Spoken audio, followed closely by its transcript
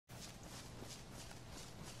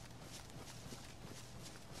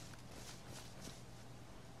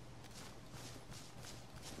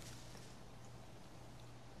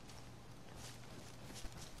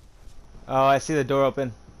Oh, I see the door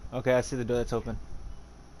open. Okay, I see the door that's open.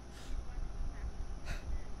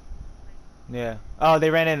 Yeah. Oh, they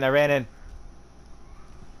ran in. I ran in.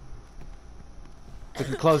 We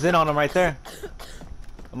can close in on them right there.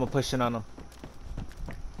 I'm gonna push in on them.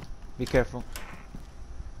 Be careful.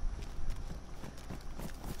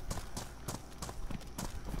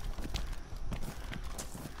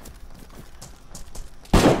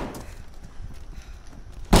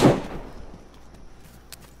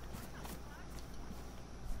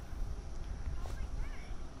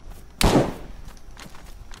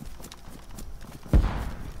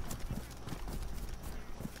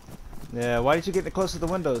 Yeah, why did you get close to the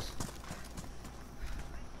windows?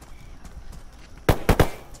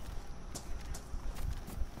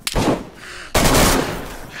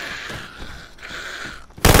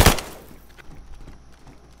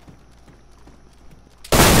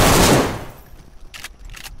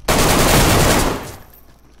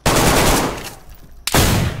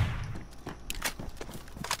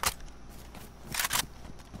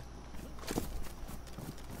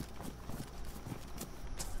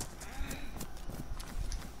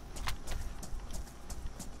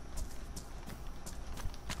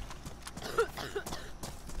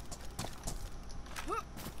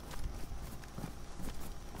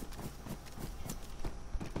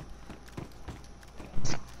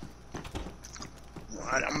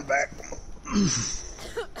 Alright, I'm back.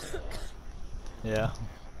 Yeah.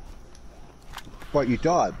 What, you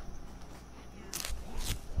died?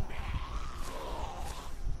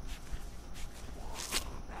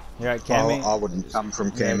 You're right, Cammy. I wouldn't come from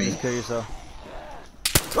Yeah, Cammy. just kill yourself.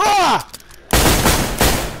 Ah!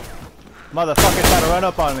 Motherfucker tried to run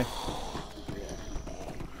up on me.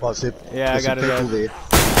 What's it? Yeah, I got it. People there.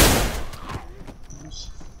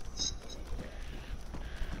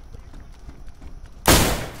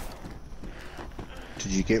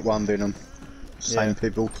 Did you get one, Venom? Same Yeah.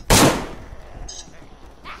 people?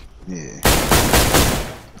 Yeah.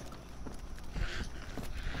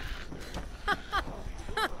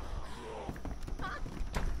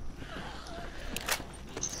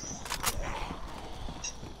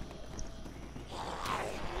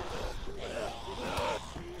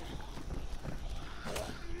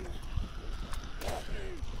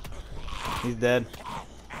 He's dead.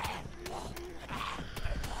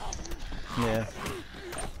 Yeah.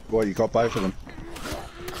 Well, you got both of them.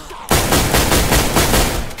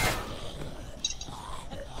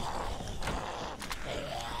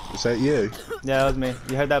 Is that you? Yeah, that was me.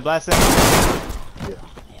 You heard that blasting? Yeah.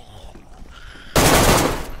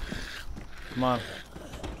 Come on.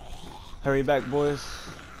 Hurry back, boys.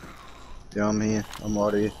 Yeah, I'm here. I'm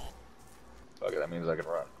right here. Okay, that means I can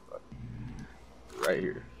run. But right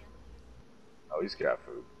here. Oh, he's got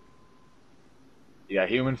food. You got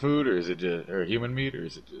human food, or is it just, or human meat, or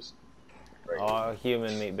is it just? Oh,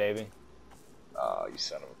 human meat, baby. Oh, you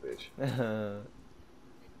son of a bitch.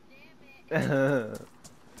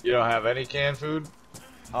 You don't have any canned food?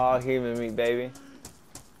 All human meat, baby.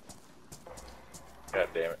 God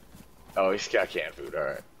damn it. Oh, he's got canned food,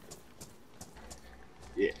 alright.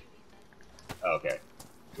 Yeah. Okay.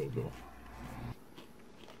 Cool, cool.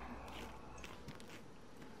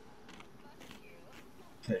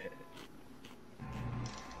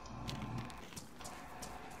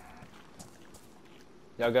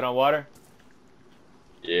 Y'all good on water?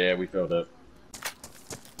 Yeah, we filled up.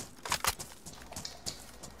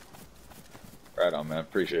 Right on, man.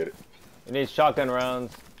 Appreciate it. You need shotgun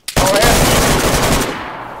rounds. Oh,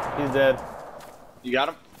 yeah! He's dead. You got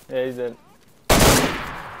him? Yeah, he's dead.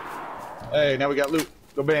 Hey, now we got loot.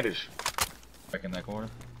 Go bandage. Back in that corner.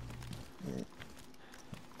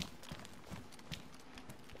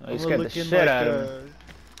 Oh, you scared the shit out of me.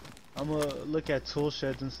 I'm gonna look at tool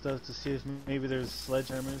sheds and stuff to see if maybe there's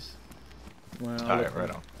sledgehammers. Well, Alright, right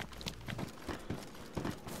on.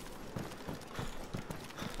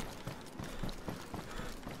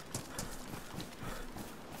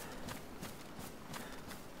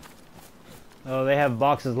 Oh, they have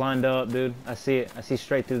boxes lined up, dude. I see it. I see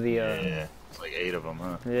straight through the, Yeah, it's like 8 of them,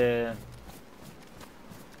 huh? Yeah.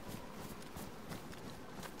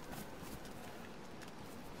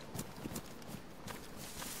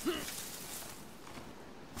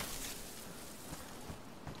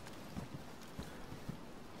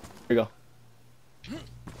 Here you go.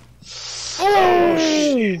 Oh,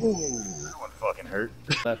 shit. That one fucking hurt.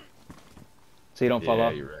 So you don't fall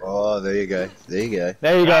off. You're right. Oh, there you go. There you go.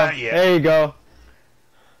 There you go. Yeah. There you go.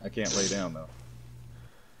 I can't lay down, though.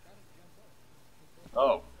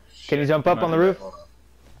 Oh. Can you jump up on the roof?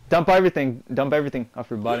 Dump everything. Dump everything off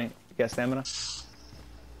your body. You got stamina?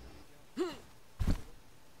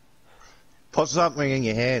 Put something in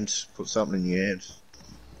your hands. Put something in your hands.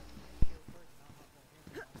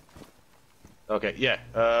 Okay, yeah.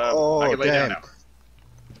 Oh, I can lay down damn. now.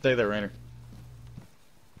 Stay there, Rainer.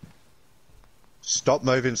 Stop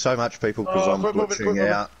moving so much, people, because Oh, I'm quit moving, glitching quit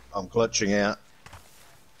out. I'm glitching out.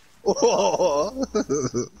 Oh.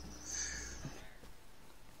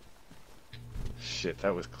 Shit,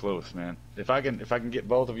 that was close, man. If I can get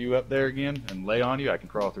both of you up there again and lay on you, I can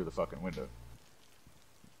crawl through the fucking window.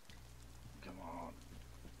 Come on.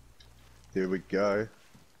 Here we go.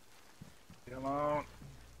 Come on.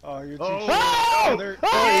 Oh, you're too Oh! short. Oh! There-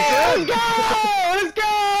 Oh, let's go! Let's go!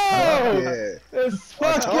 Yeah. It's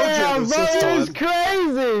I fuck told you yeah, it bro! was this That is time.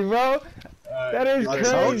 crazy, bro! That is I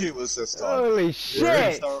crazy. told you it was this time. Holy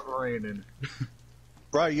shit! Start raining.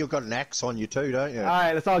 Bro, you've got an axe on you too, don't you?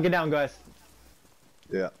 Alright, let's all get down, guys.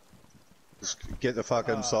 Yeah. Just get the fuck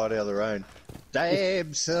inside out of the rain.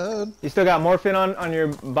 Damn, son. You still got morphine on your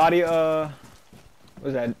body, what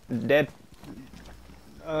was that, dead?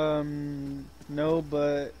 No,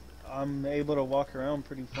 but I'm able to walk around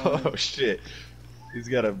pretty fine. Oh shit. He's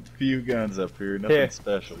got a few guns up here, nothing Here.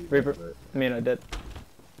 special. Reaper. But... I mean, dead.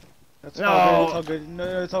 That's No. all good. It's all good.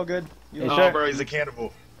 No, it's all good. You Oh, sure? bro, he's a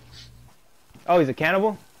cannibal. Oh, he's a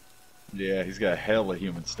cannibal? Yeah, he's got hella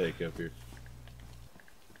human steak up here.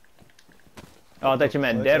 Oh, I thought you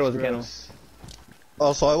meant dead was a cannibal. I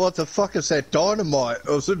was like, what the fuck is that dynamite?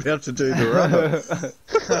 I was about to do the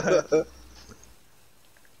rubber.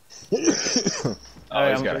 Oh, he's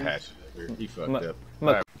I'm- got a hatchet up here. He fucked up.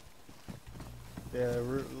 Yeah,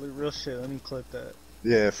 real shit. Let me clip that.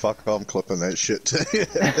 Yeah, fuck, I'm clipping that shit too.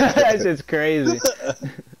 That's just crazy.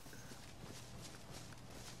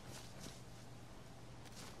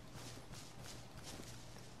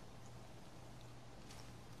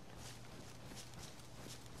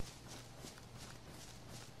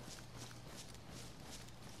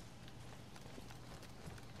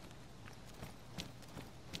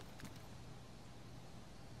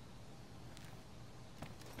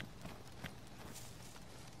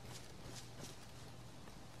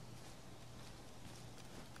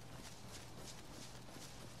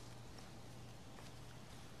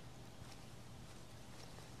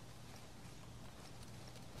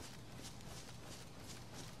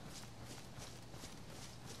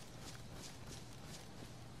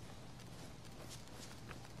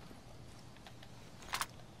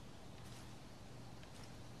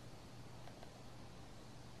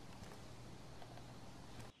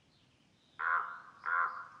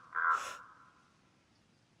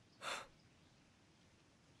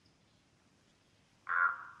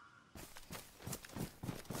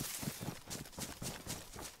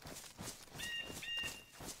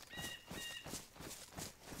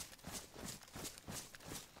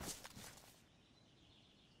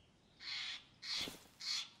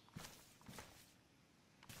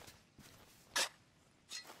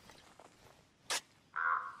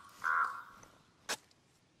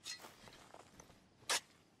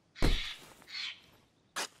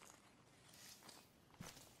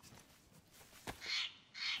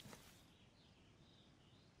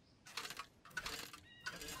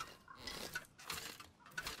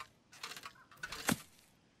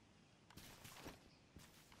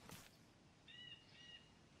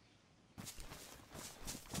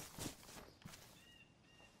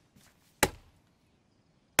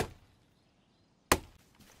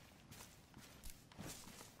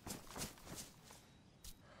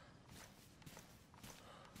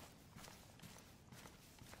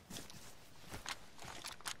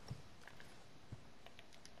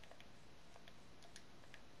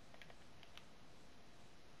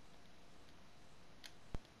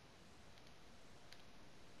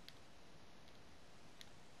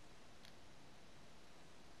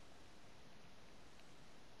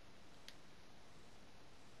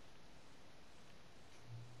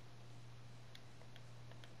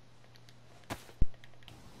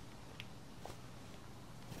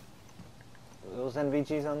 Those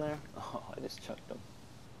NVGs on there? Oh, I just chucked them.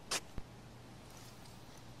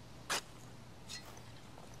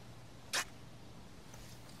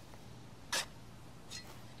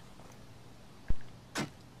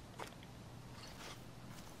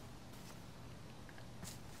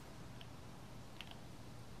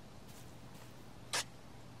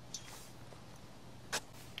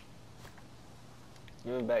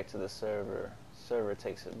 Give it back to the server. Server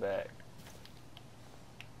takes it back.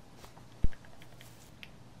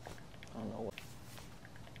 I don't know what.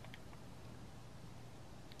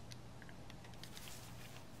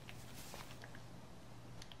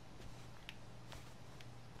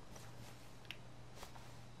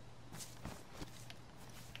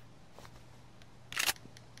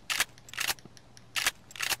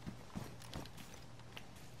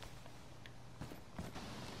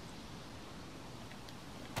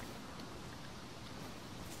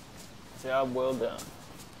 Job well done.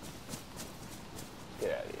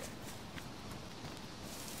 Get out of here.